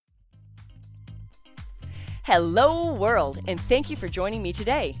Hello, world, and thank you for joining me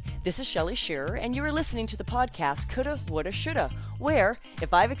today. This is Shelly Shearer, and you are listening to the podcast Coulda, Woulda, Shoulda, where,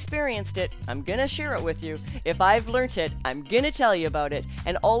 if I've experienced it, I'm gonna share it with you. If I've learnt it, I'm gonna tell you about it,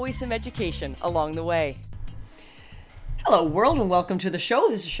 and always some education along the way. Hello, world, and welcome to the show.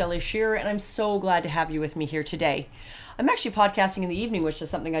 This is Shelly Shearer, and I'm so glad to have you with me here today. I'm actually podcasting in the evening, which is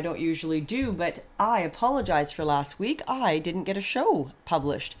something I don't usually do, but I apologize for last week. I didn't get a show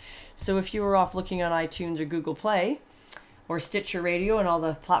published. So if you were off looking on iTunes or Google Play or Stitcher Radio and all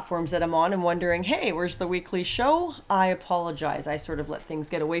the platforms that I'm on and wondering, hey, where's the weekly show? I apologize. I sort of let things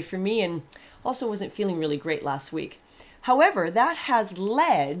get away from me and also wasn't feeling really great last week. However, that has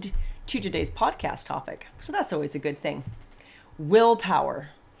led to today's podcast topic. So that's always a good thing. Willpower.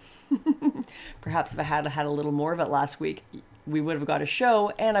 Perhaps if I had a little more of it last week, we would have got a show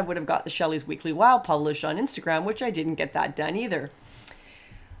and I would have got the Shelly's Weekly Wow published on Instagram, which I didn't get that done either.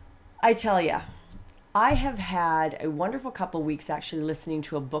 I tell you, I have had a wonderful couple weeks actually listening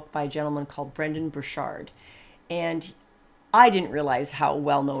to a book by a gentleman called Brendon Burchard. And I didn't realize how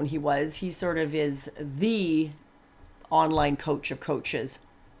well known he was. He sort of is the online coach of coaches.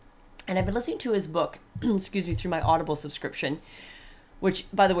 And I've been listening to his book, through my Audible subscription, which,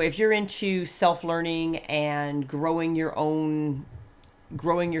 by the way, if you're into self-learning and growing yourself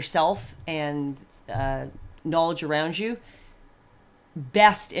and knowledge around you,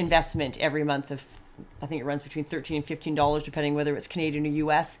 best investment every month of, I think it runs between $13 and $15, depending whether it's Canadian or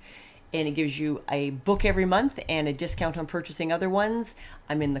US. And it gives you a book every month and a discount on purchasing other ones.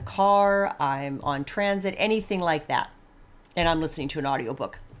 I'm in the car, I'm on transit, anything like that. And I'm listening to an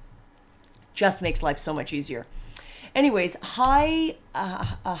audiobook. Just makes life so much easier. Anyways, high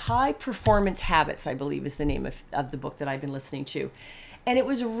performance habits, I believe is the name of the book that I've been listening to. And it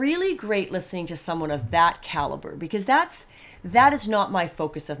was really great listening to someone of that caliber, because that is not my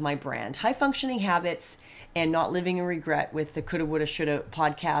focus of my brand. High functioning habits and not living in regret with the Coulda, Woulda, Shoulda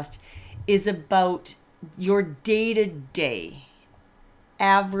podcast is about your day-to-day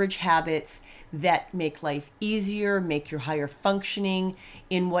average habits that make life easier, make you higher functioning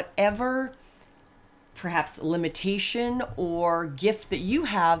in whatever perhaps limitation or gift that you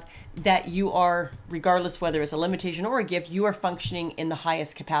have, that you are, regardless whether it's a limitation or a gift, you are functioning in the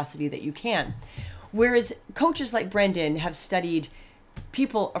highest capacity that you can. Whereas coaches like Brendon have studied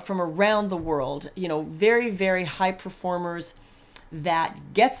people from around the world, very, very high performers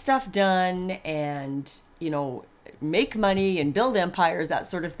that get stuff done and, make money and build empires, that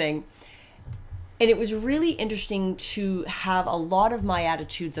sort of thing. And it was really interesting to have a lot of my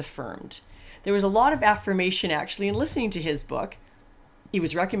attitudes affirmed. There was a lot of affirmation actually in listening to his book. He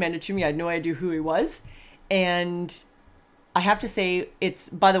was recommended to me. I had no idea who he was. And I have to say, it's,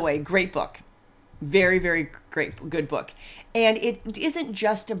 by the way, great book. Very, very great, good book. And it isn't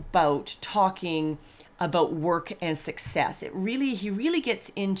just about talking about work and success. He really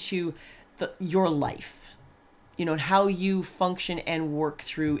gets into your life, and how you function and work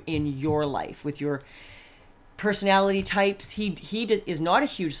through in your life with your personality types. He is not a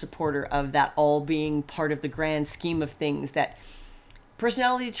huge supporter of that all being part of the grand scheme of things, that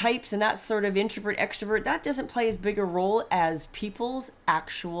personality types and that sort of introvert, extrovert, that doesn't play as big a role as people's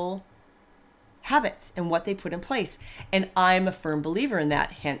actual habits and what they put in place. And I'm a firm believer in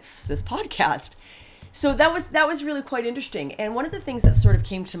that, hence this podcast. So that was really quite interesting. And one of the things that sort of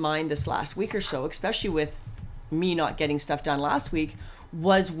came to mind this last week or so, especially with me not getting stuff done last week,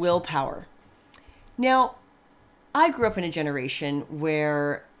 was willpower. Now, I grew up in a generation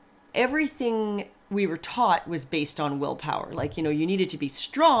where everything we were taught was based on willpower. Like, you needed to be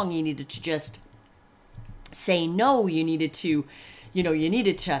strong. You needed to just say no. You needed to, you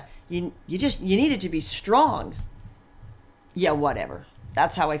needed to be strong. Yeah, whatever.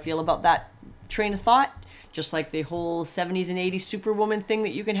 That's how I feel about that train of thought. Just like the whole 70s and 80s superwoman thing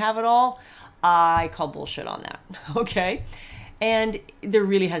that you can have it all. I call bullshit on that. Okay. And there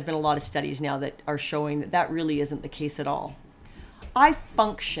really has been a lot of studies now that are showing that really isn't the case at all. I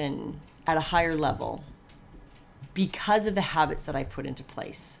function at a higher level because of the habits that I put into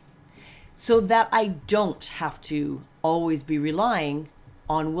place, so that I don't have to always be relying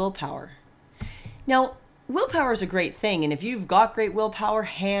on willpower. Now, willpower is a great thing. And if you've got great willpower,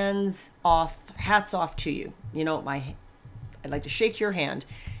 hats off to you. I'd like to shake your hand.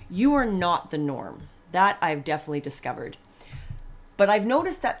 You are not the norm. That I've definitely discovered. But I've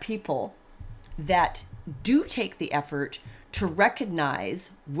noticed that people that do take the effort to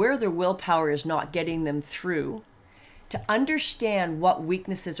recognize where their willpower is not getting them through, to understand what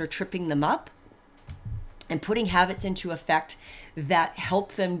weaknesses are tripping them up, and putting habits into effect that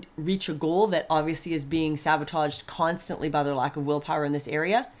help them reach a goal that obviously is being sabotaged constantly by their lack of willpower in this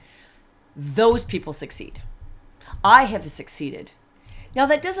area, those people succeed. I have succeeded. Now,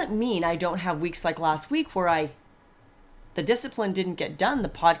 that doesn't mean I don't have weeks like last week where the discipline didn't get done, the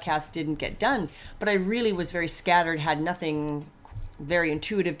podcast didn't get done, but I really was very scattered, had nothing very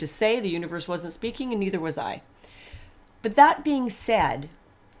intuitive to say. The universe wasn't speaking, and neither was I. But that being said,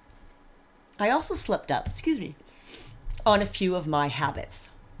 I also slipped up, on a few of my habits.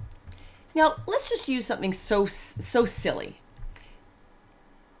 Now, let's just use something so silly.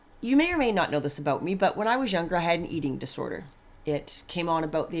 You may or may not know this about me, but when I was younger, I had an eating disorder. It came on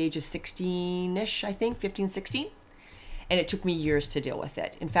about the age of 16-ish, I think, 15, 16. And it took me years to deal with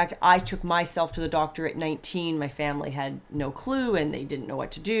it. In fact, I took myself to the doctor at 19. My family had no clue and they didn't know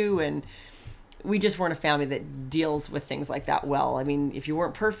what to do. And we just weren't a family that deals with things like that well. I mean, if you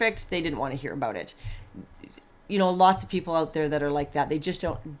weren't perfect, they didn't want to hear about it. You know, lots of people out there that are like that. They just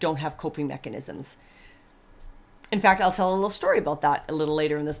don't have coping mechanisms. In fact, I'll tell a little story about that a little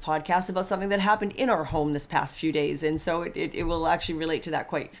later in this podcast about something that happened in our home this past few days. And so it will actually relate to that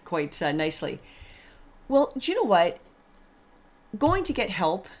quite nicely. Well, do you know what? Going to get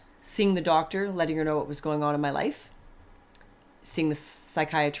help, seeing the doctor, letting her know what was going on in my life, seeing the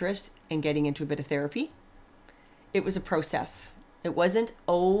psychiatrist, and getting into a bit of therapy, it was a process. It wasn't,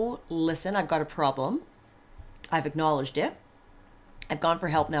 oh, listen, I've got a problem. I've acknowledged it. I've gone for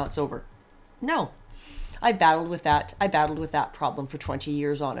help, now it's over. No. I battled with that problem for 20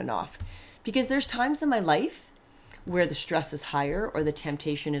 years on and off. Because there's times in my life where the stress is higher or the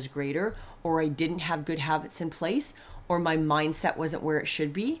temptation is greater or I didn't have good habits in place or my mindset wasn't where it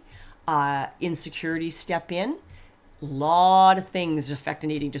should be. Insecurities step in. A lot of things affect an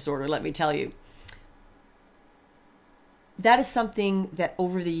eating disorder, let me tell you. That is something that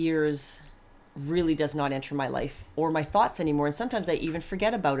over the years really does not enter my life or my thoughts anymore. And sometimes I even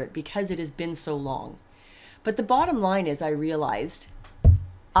forget about it because it has been so long. But the bottom line is I realized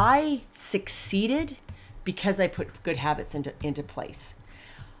I succeeded because I put good habits into place.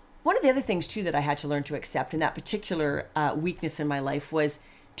 One of the other things too that I had to learn to accept in that particular weakness in my life was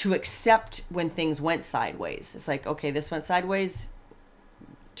to accept when things went sideways. It's like, okay, this went sideways.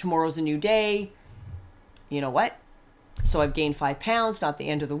 Tomorrow's a new day. You know what? So I've gained 5 pounds, not the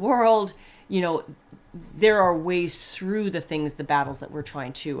end of the world. You know, there are ways through the things, the battles that we're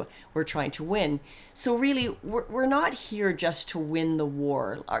trying to win. So really, we're not here just to win the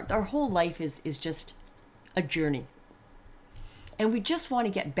war. Our whole life is just a journey. And we just want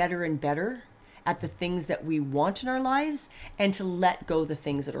to get better and better at the things that we want in our lives and to let go the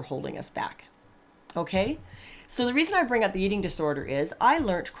things that are holding us back. Okay? So the reason I bring up the eating disorder is I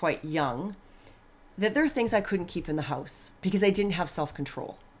learned quite young that there are things I couldn't keep in the house because I didn't have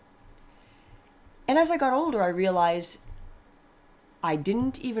self-control. And as I got older, I realized I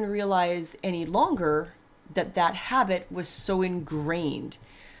didn't even realize any longer that habit was so ingrained.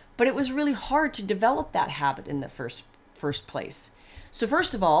 But it was really hard to develop that habit in the first place. So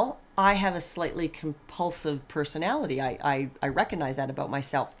first of all, I have a slightly compulsive personality. I recognize that about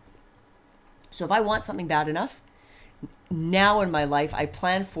myself. So if I want something bad enough, now in my life, I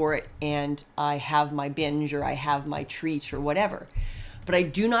plan for it and I have my binge or I have my treat or whatever. But I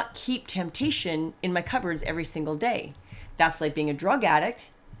do not keep temptation in my cupboards every single day. That's like being a drug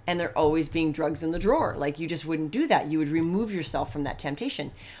addict and there always being drugs in the drawer. Like you just wouldn't do that. You would remove yourself from that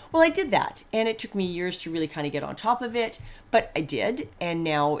temptation. Well, I did that. And it took me years to really kind of get on top of it, but I did. And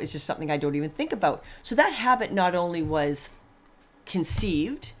now it's just something I don't even think about. So that habit not only was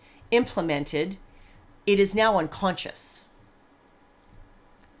conceived, implemented, it is now unconscious.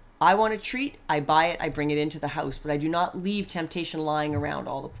 I want a treat, I buy it, I bring it into the house, but I do not leave temptation lying around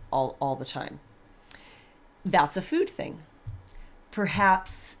all the time. That's a food thing.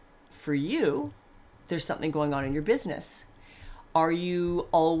 Perhaps for you, there's something going on in your business. Are you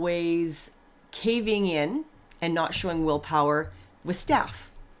always caving in and not showing willpower with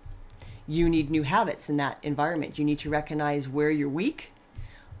staff? You need new habits in that environment. You need to recognize where you're weak,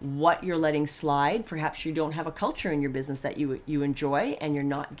 what you're letting slide. Perhaps you don't have a culture in your business that you enjoy and you're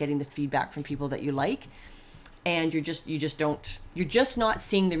not getting the feedback from people that you like. And you're just not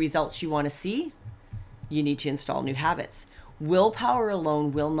seeing the results you want to see. You need to install new habits. Willpower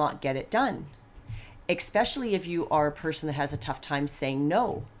alone will not get it done, especially if you are a person that has a tough time saying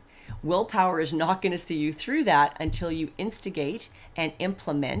no. Willpower is not going to see you through that until you instigate and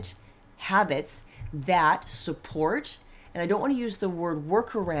implement habits that support, and I don't want to use the word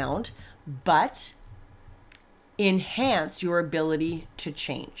workaround, but enhance your ability to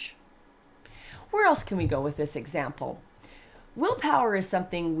change. Where else can we go with this example? Willpower is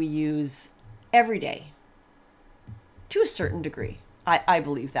something we use every day to a certain degree. I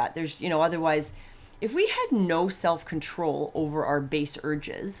believe that. Otherwise, if we had no self-control over our base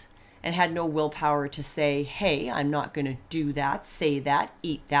urges and had no willpower to say, hey, I'm not going to do that, say that,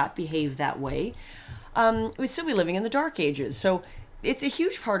 eat that, behave that way, we'd still be living in the dark ages. So it's a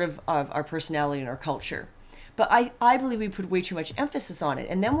huge part of our personality and our culture. But I believe we put way too much emphasis on it.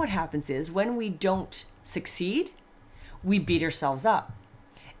 And then what happens is when we don't succeed, we beat ourselves up.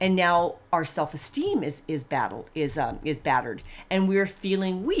 And now our self-esteem is battered, and we're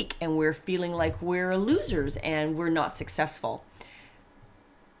feeling weak, and we're feeling like we're losers and we're not successful.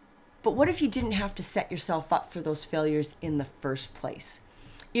 But what if you didn't have to set yourself up for those failures in the first place?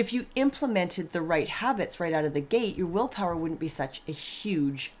 If you implemented the right habits right out of the gate, your willpower wouldn't be such a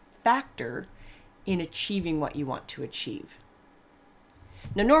huge factor in achieving what you want to achieve.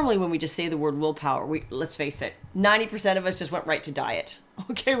 Now, normally when we just say the word willpower, let's face it, 90% of us just went right to diet.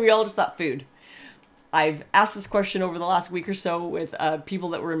 Okay, we all just thought food. I've asked this question over the last week or so with people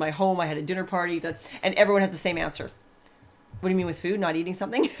that were in my home. I had a dinner party, and everyone has the same answer. What do you mean with food? Not eating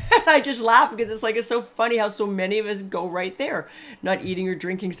something? And I just laugh because it's so funny how so many of us go right there. Not eating or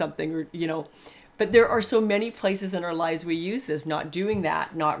drinking something, or. But there are so many places in our lives we use this, not doing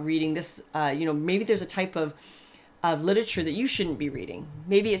that, not reading this. Maybe there's a type of literature that you shouldn't be reading.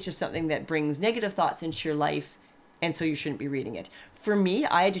 Maybe it's just something that brings negative thoughts into your life, and so you shouldn't be reading it. For me,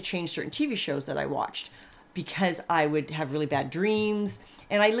 I had to change certain TV shows that I watched because I would have really bad dreams,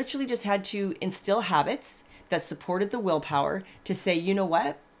 and I literally just had to instill habits that supported the willpower to say, you know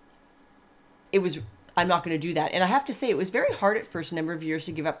what? I'm not going to do that. And I have to say, it was very hard at first, a number of years,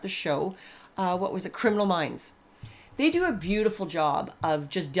 to give up the show. What was it? Criminal Minds. They do a beautiful job of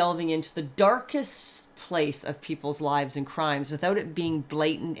just delving into the darkest place of people's lives and crimes without it being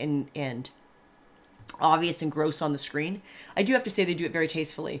blatant and obvious and gross on the screen. I do have to say they do it very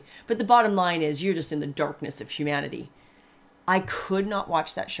tastefully. But the bottom line is you're just in the darkness of humanity. I could not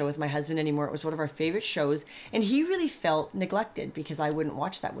watch that show with my husband anymore. It was one of our favorite shows, and he really felt neglected because I wouldn't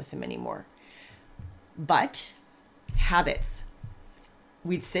watch that with him anymore. But habits.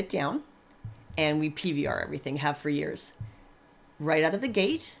 We'd sit down and we'd PVR everything, have for years. Right out of the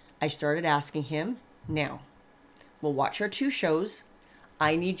gate, I started asking him, now, we'll watch our 2 shows.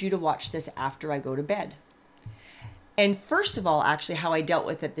 I need you to watch this after I go to bed. And first of all, actually, how I dealt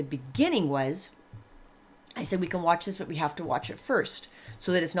with it at the beginning was, I said, we can watch this, but we have to watch it first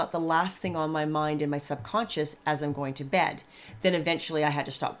so that it's not the last thing on my mind and my subconscious as I'm going to bed. Then eventually I had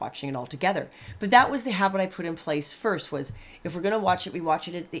to stop watching it altogether. But that was the habit I put in place first, was if we're going to watch it, we watch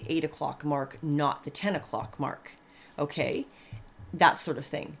it at the 8 o'clock mark, not the 10 o'clock mark. Okay? That sort of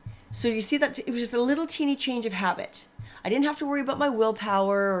thing. So you see that it was just a little teeny change of habit. I didn't have to worry about my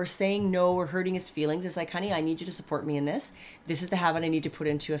willpower or saying no or hurting his feelings. It's like, honey, I need you to support me in this. This is the habit I need to put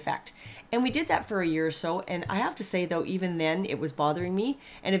into effect. And we did that for a year or so. And I have to say, though, even then it was bothering me.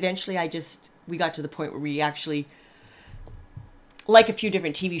 And eventually we got to the point where we actually, like a few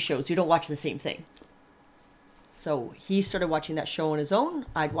different TV shows, we don't watch the same thing. So he started watching that show on his own.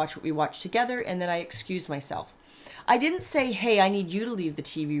 I'd watch what we watched together, and then I excused myself. I didn't say, hey, I need you to leave the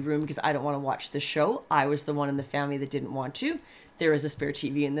TV room because I don't want to watch the show. I was the one in the family that didn't want to. There is a spare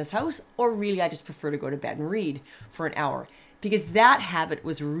TV in this house. Or really, I just prefer to go to bed and read for an hour. Because that habit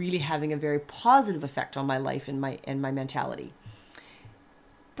was really having a very positive effect on my life and my mentality.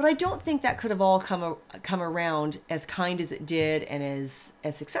 But I don't think that could have all come around as kind as it did and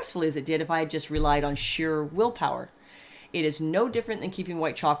as successfully as it did if I had just relied on sheer willpower. It is no different than keeping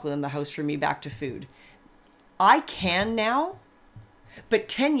white chocolate in the house for me, back to food. I can now, but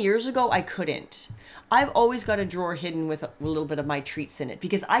 10 years ago, I couldn't. I've always got a drawer hidden with a little bit of my treats in it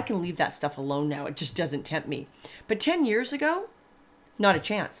because I can leave that stuff alone now. It just doesn't tempt me. But 10 years ago, not a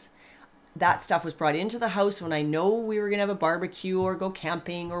chance. That stuff was brought into the house when I know we were going to have a barbecue or go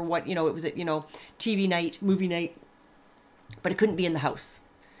camping or what, it was at, TV night, movie night, but it couldn't be in the house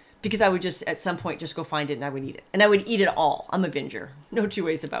because I would just at some point just go find it and I would eat it. And I would eat it all. I'm a binger. No 2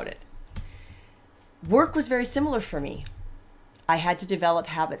 ways about it. Work was very similar for me. I had to develop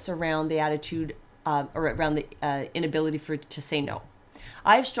habits around the attitude or around the inability to say no.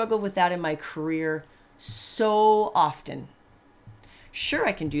 I've struggled with that in my career so often. Sure,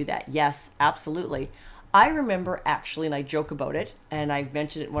 I can do that. Yes, absolutely. I remember actually, and I joke about it, and I've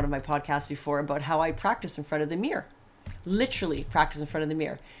mentioned it in one of my podcasts before, about how I practice in front of the mirror. Literally practice in front of the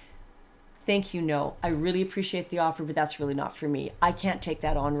mirror. Thank you, no. I really appreciate the offer, but that's really not for me. I can't take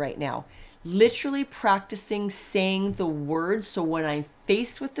that on right now. Literally practicing saying the words so when I'm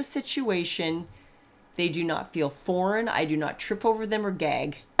faced with the situation, they do not feel foreign. I do not trip over them or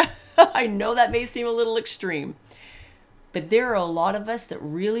gag. I know that may seem a little extreme, But there are a lot of us that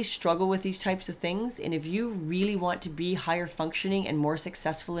really struggle with these types of things. And if you really want to be higher functioning and more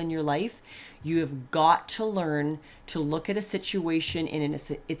successful in your life, you have got to learn to look at a situation in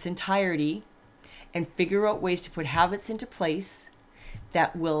its entirety and figure out ways to put habits into place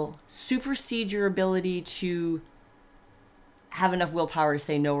that will supersede your ability to have enough willpower to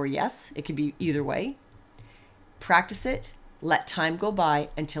say no or yes. It could be either way. Practice it. Let time go by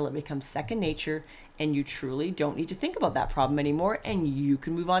until it becomes second nature and you truly don't need to think about that problem anymore and you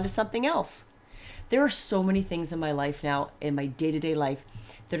can move on to something else. There are so many things in my life now, in my day-to-day life,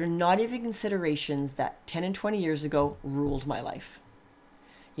 that are not even considerations that 10 and 20 years ago ruled my life.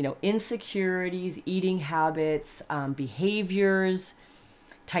 You know, insecurities, eating habits, behaviors,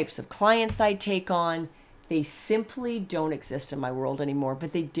 types of clients I take on, they simply don't exist in my world anymore,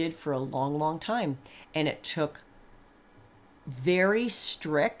 but they did for a long, long time. And it took very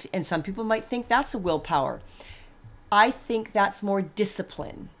strict, and some people might think that's a willpower. I think that's more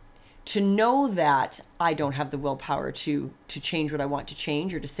discipline. To know that I don't have the willpower to change what I want to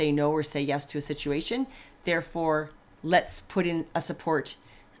change or to say no or say yes to a situation. Therefore, let's put in a support.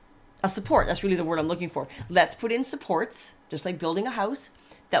 That's really the word I'm looking for. Let's put in supports, just like building a house,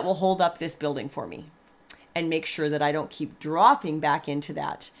 that will hold up this building for me and make sure that I don't keep dropping back into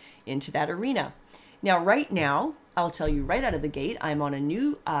that arena. Now, right now, I'll tell you right out of the gate, I'm on a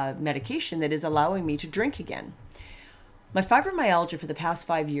new medication that is allowing me to drink again. My fibromyalgia for the past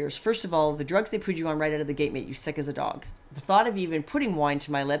 5 years, first of all, the drugs they put you on right out of the gate make you sick as a dog. The thought of even putting wine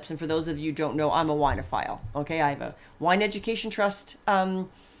to my lips, and for those of you who don't know, I'm a wineophile. Okay, I have a Wine Education Trust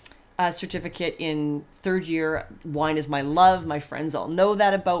certificate in third year. Wine is my love. My friends all know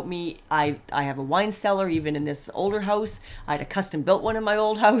that about me. I have a wine cellar even in this older house. I had a custom built one in my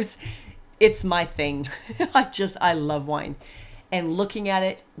old house. It's my thing. I love wine. And looking at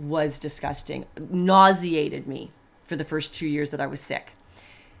it was disgusting. Nauseated me for the first 2 years that I was sick.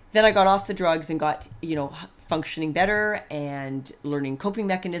 Then I got off the drugs and got, functioning better and learning coping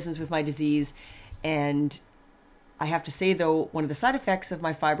mechanisms with my disease. And I have to say, though, one of the side effects of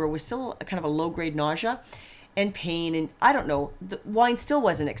my fibro was still a kind of a low-grade nausea and pain. And I don't know, the wine still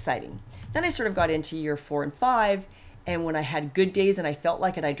wasn't exciting. Then I sort of got into year 4 and 5. And when I had good days and I felt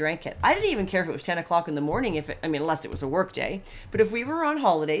like it, I drank it. I didn't even care if it was 10 o'clock in the morning, unless it was a work day. But if we were on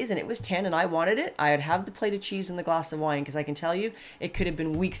holidays and it was 10 and I wanted it, I would have the plate of cheese and the glass of wine, because I can tell you, it could have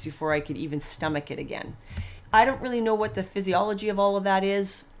been weeks before I could even stomach it again. I don't really know what the physiology of all of that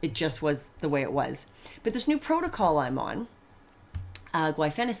is. It just was the way it was. But this new protocol I'm on,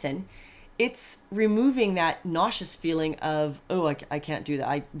 guaifenesin, it's removing that nauseous feeling of, I can't do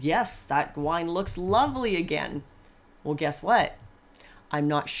that. Yes, that wine looks lovely again. Well, guess what? I'm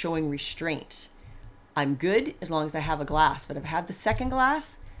not showing restraint. I'm good as long as I have a glass. But if I have the second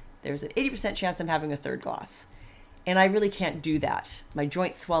glass, there's an 80% chance I'm having a third glass. And I really can't do that. My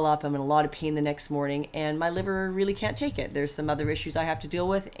joints swell up. I'm in a lot of pain the next morning. And my liver really can't take it. There's some other issues I have to deal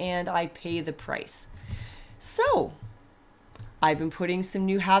with. And I pay the price. So I've been putting some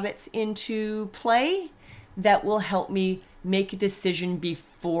new habits into play that will help me make a decision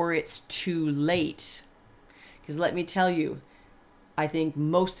before it's too late. Because let me tell you, I think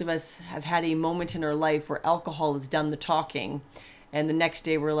most of us have had a moment in our life where alcohol has done the talking. And the next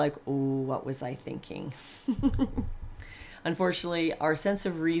day we're like, what was I thinking? Unfortunately, our sense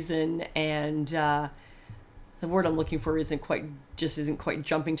of reason and the word I'm looking for isn't quite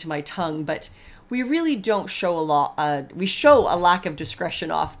jumping to my tongue. But we really don't show a lot. We show a lack of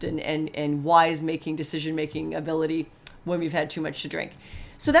discretion often and wise decision-making ability when we've had too much to drink.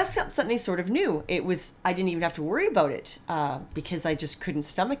 So that's something sort of new. I didn't even have to worry about it because I just couldn't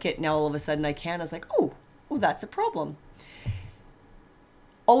stomach it. Now all of a sudden I can. I was like, oh, that's a problem.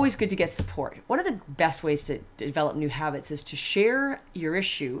 Always good to get support. One of the best ways to develop new habits is to share your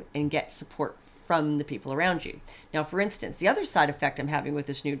issue and get support from the people around you. Now, for instance, the other side effect I'm having with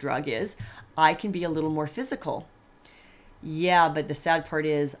this new drug is I can be a little more physical. Yeah, but the sad part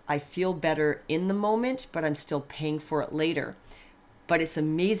is I feel better in the moment, but I'm still paying for it later. But it's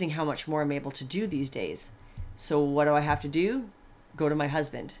amazing how much more I'm able to do these days. So what do I have to do? Go to my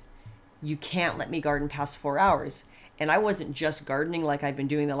husband. You can't let me garden past 4 hours. And I wasn't just gardening like I'd been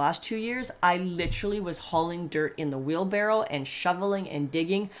doing the last 2 years. I literally was hauling dirt in the wheelbarrow and shoveling and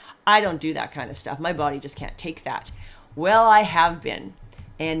digging. I don't do that kind of stuff. My body just can't take that. Well, I have been.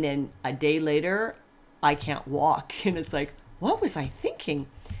 And then a day later, I can't walk. And it's like, what was I thinking?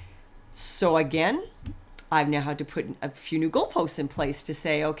 So again, I've now had to put a few new goalposts in place to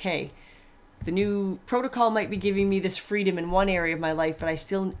say, okay, the new protocol might be giving me this freedom in one area of my life, but I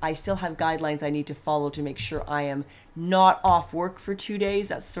still have guidelines I need to follow to make sure I am not off work for 2 days.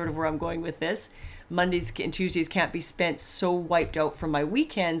 That's sort of where I'm going with this. Mondays and Tuesdays can't be spent so wiped out from my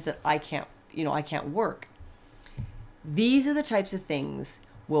weekends that I can't work. These are the types of things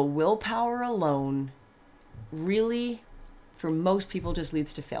where willpower alone really, for most people, just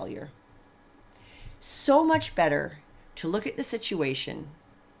leads to failure. So much better to look at the situation,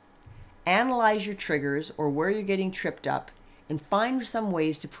 analyze your triggers or where you're getting tripped up, and find some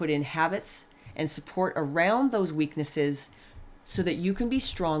ways to put in habits and support around those weaknesses so that you can be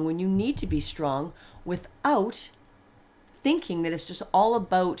strong when you need to be strong without thinking that it's just all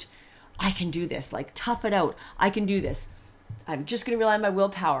about, I can do this, like tough it out, I can do this, I'm just going to rely on my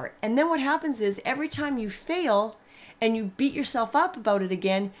willpower. And then what happens is every time you fail and you beat yourself up about it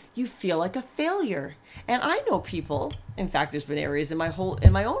again, you feel like a failure. And I know people, in fact, there's been areas in my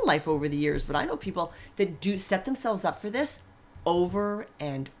own life over the years, but I know people that do set themselves up for this over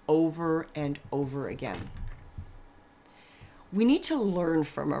and over and over again. We need to learn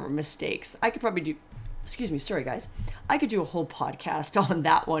from our mistakes. I could probably do I could do a whole podcast on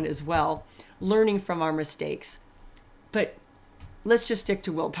that one as well, learning from our mistakes. But let's just stick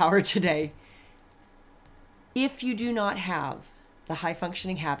to willpower today. If you do not have the high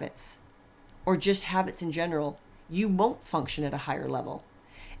functioning habits, or just habits in general, you won't function at a higher level.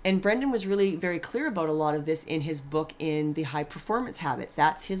 And Brendan was really very clear about a lot of this in his book, in the High Performance Habits.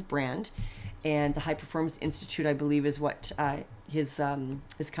 That's his brand. And the High Performance Institute, I believe, is what his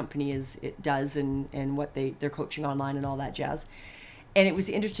company does, and what they're coaching online and all that jazz. And it was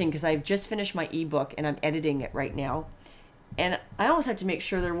interesting because I've just finished my ebook and I'm editing it right now. And I almost had to make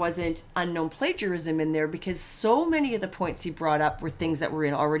sure there wasn't unknown plagiarism in there, because so many of the points he brought up were things that were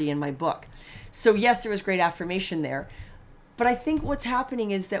already in my book. So yes, there was great affirmation there. But I think what's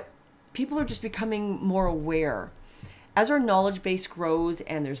happening is that people are just becoming more aware. As our knowledge base grows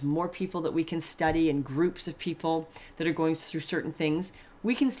and there's more people that we can study and groups of people that are going through certain things,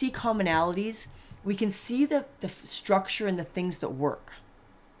 we can see commonalities. We can see the structure and the things that work.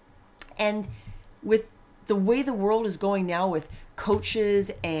 And with the way the world is going now with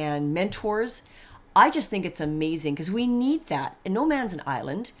coaches and mentors, I just think it's amazing, because we need that. And no man's an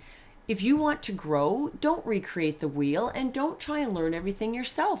island. If you want to grow, don't recreate the wheel and don't try and learn everything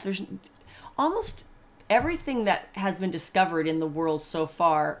yourself. There's almost everything that has been discovered in the world so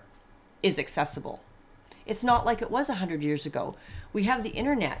far is accessible. It's not like it was 100 years ago. We have the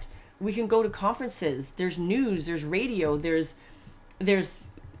internet. We can go to conferences. There's news, there's radio, there's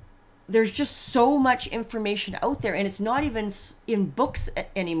just so much information out there, and it's not even in books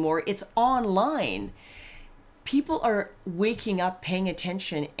anymore. It's online. People are waking up, paying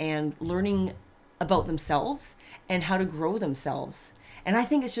attention, and learning about themselves and how to grow themselves. And I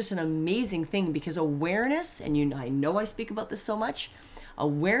think it's just an amazing thing, because awareness, and I know I speak about this so much,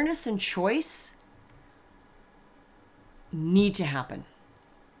 awareness and choice need to happen.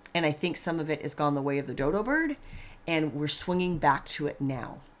 And I think some of it has gone the way of the dodo bird, and we're swinging back to it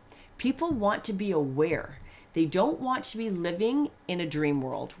now. People want to be aware. They don't want to be living in a dream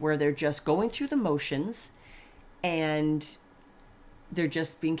world where they're just going through the motions and they're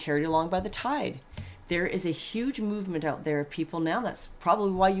just being carried along by the tide. There is a huge movement out there of people now, that's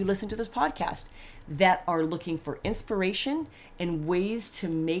probably why you listen to this podcast, that are looking for inspiration and ways to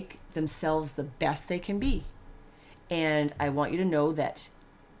make themselves the best they can be. And I want you to know that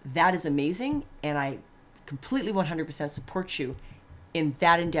is amazing, and I completely 100% support you in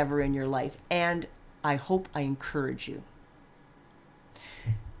that endeavor in your life. And I hope I encourage you.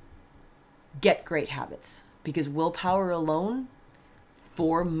 Get great habits, because willpower alone,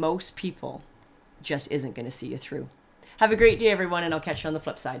 for most people, just isn't going to see you through. Have a great day, everyone, and I'll catch you on the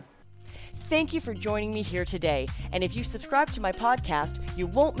flip side. Thank you for joining me here today. And if you subscribe to my podcast, you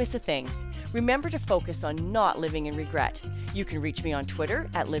won't miss a thing. Remember to focus on not living in regret. You can reach me on Twitter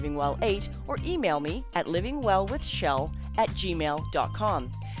at livingwell8 or email me at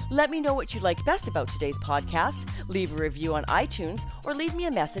livingwellwithshell@gmail.com. Let me know what you like best about today's podcast, leave a review on iTunes, or leave me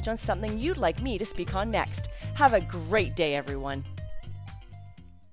a message on something you'd like me to speak on next. Have a great day, everyone.